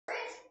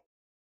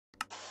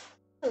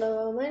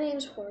Hello, my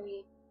name's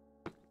Porgy.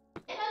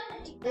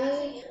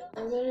 Today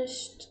I'm going to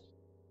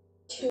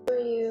tour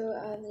you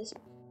of this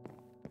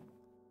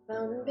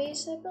mountain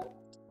base I built.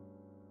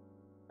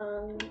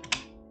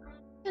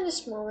 Kind of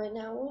small right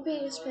now. We'll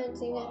be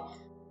expanding it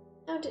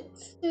out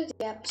through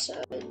the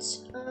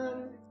episodes.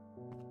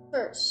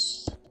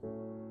 First,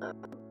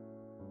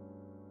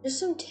 just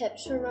some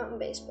tips for mountain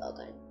base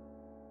building.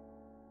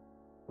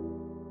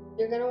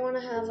 You're gonna want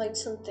to have like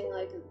something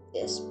like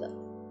this built.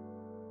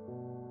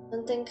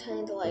 Something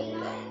kind of like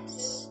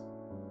this.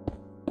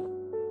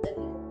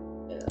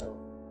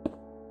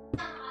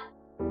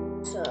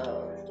 So,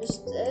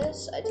 just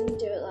this. I didn't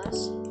do it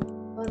last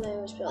when I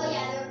was building. Oh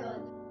yeah, they're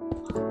good.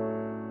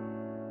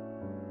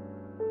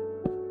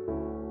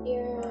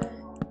 Here.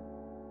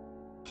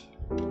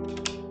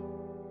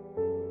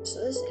 So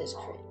this is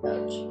crazy.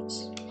 Oh jeez.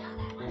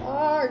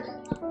 Arg!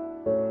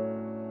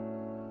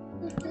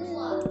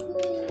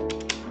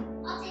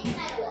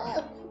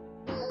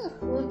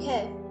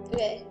 Okay.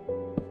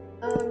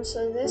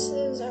 So this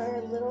is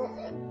our little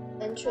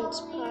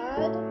entrance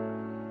pod.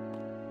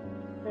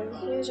 And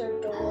here's our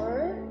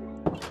door.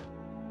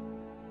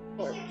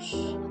 Porch.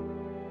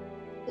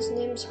 His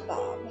name's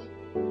Bob.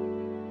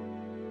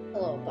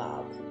 Hello,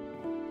 Bob.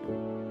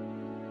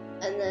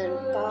 And then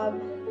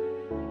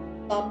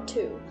Bob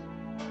 2.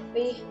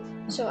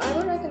 So I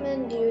would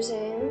recommend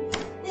using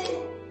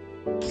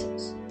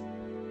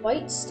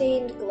white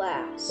stained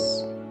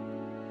glass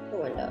for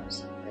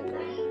windows. And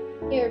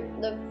then here,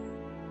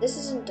 this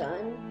isn't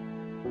done.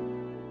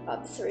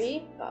 Bob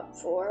 3, Bob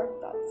 4,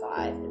 Bob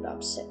 5, and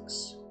Bob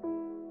 6.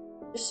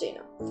 Just so you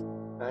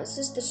know. This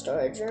is the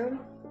storage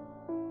room.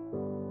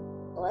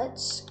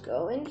 Let's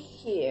go in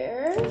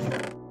here.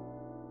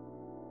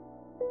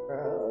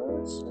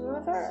 Throw some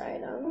of our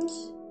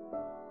items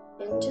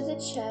into the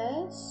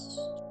chest.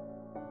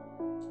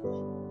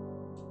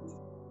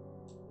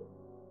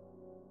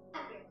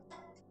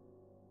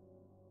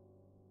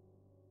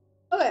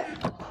 Okay,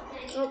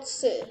 let's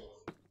see.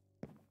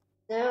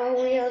 Now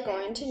we are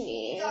going to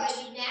need,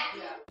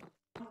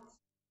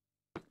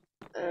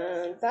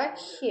 back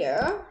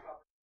here,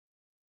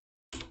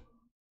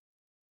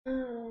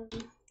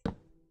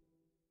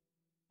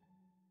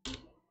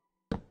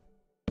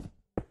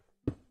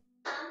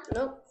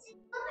 nope.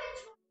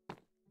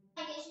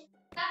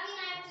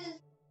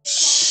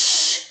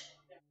 Shh.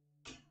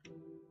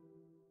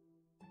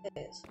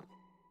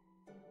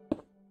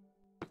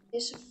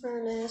 Here's a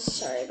furnace.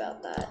 Sorry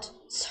about that.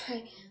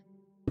 Sorry.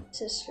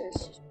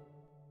 Sister's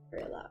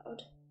very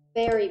loud.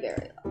 Very,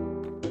 very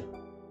loud.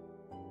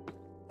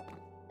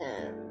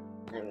 And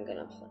I'm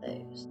gonna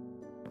place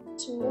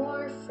some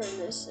more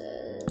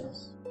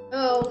furnaces.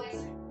 Oh,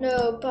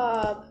 no,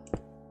 Bob.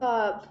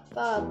 Bob.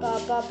 I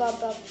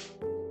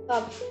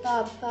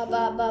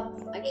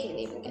can't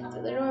even get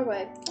through the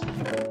doorway.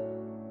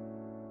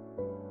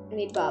 I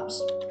need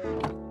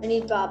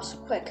Bobs.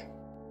 Quick.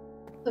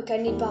 Look, I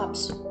need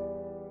Bobs.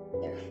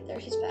 There,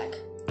 he's back.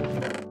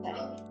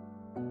 Okay.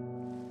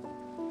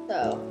 So,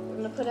 I'm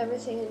gonna put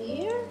everything in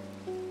here.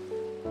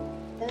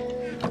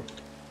 And I'm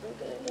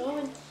gonna go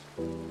in.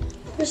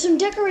 There's some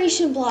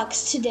decoration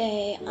blocks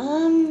today.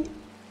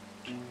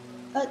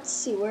 Let's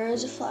see, where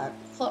is the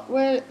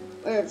where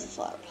are the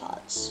flower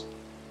pots?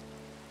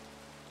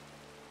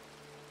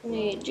 We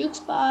need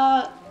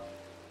jukebox.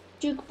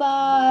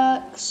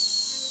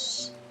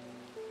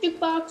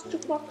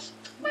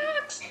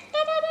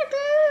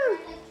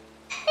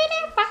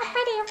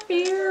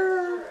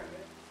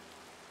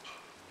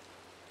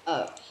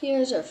 Oh,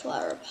 here's our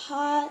flower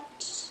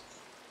pot.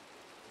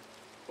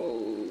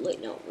 Oh,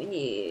 wait, no, we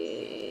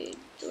need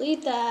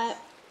delete that.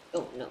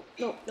 Oh, no.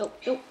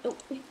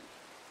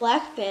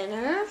 Black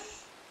banner.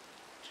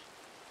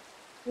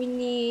 We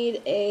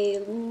need a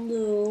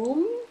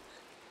loom.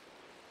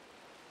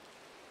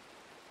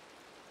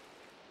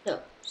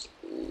 No,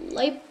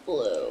 light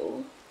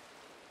blue.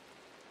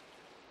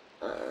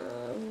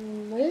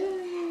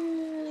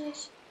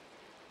 Where's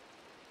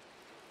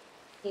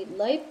need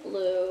light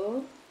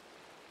blue,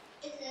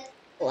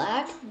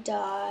 black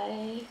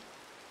dye,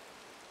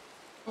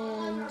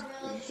 and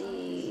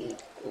the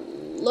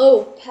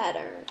glow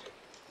pattern.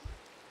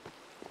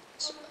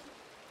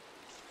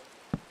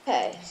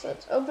 Okay, so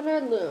let's open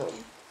our loom.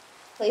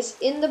 Place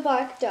in the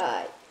black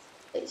dye.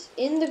 Place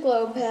in the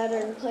glow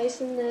pattern. Place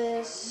in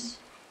this.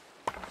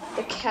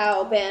 The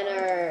cow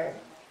banner.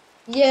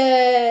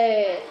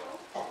 Yay!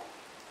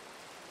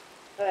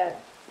 Okay.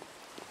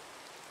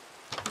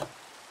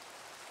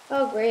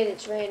 Oh great,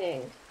 it's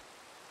raining.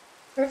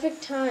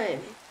 Perfect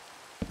time.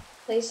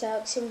 Place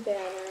out some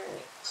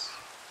banners.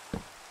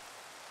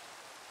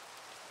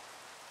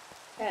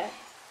 Okay.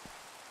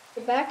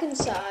 Go back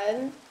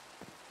inside.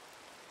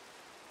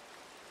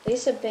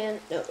 Place a no,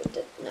 no,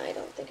 I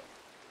don't think.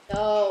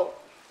 No.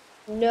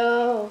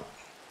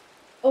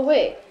 Oh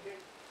wait.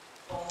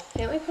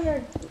 Can't we put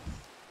our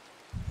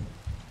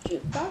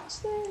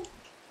jukebox there?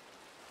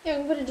 Yeah,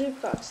 we can put a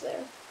jukebox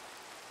there.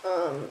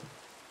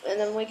 And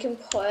then we can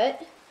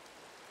put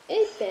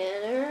a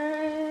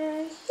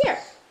banner here.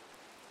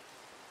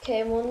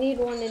 Okay, we'll need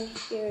one in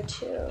here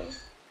too.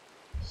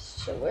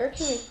 So where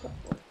can we put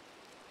one?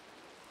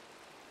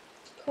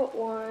 Let's put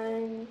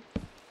one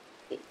at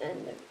the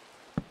end of it.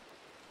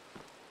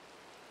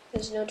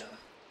 There's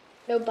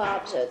no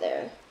bobs are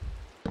there.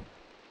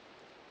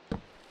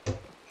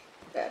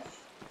 Okay.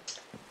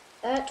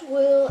 That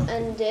will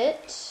end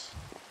it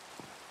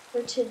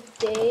for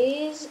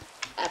today's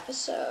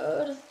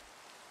episode.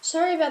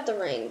 Sorry about the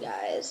rain,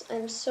 guys.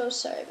 I'm so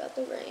sorry about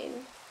the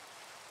rain.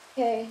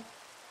 Okay.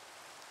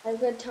 Have a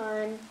good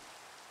time.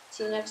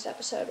 See you next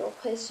episode. We'll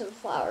place some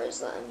flowers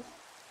then.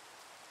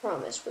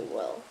 Promise we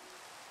will.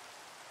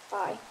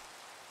 Bye.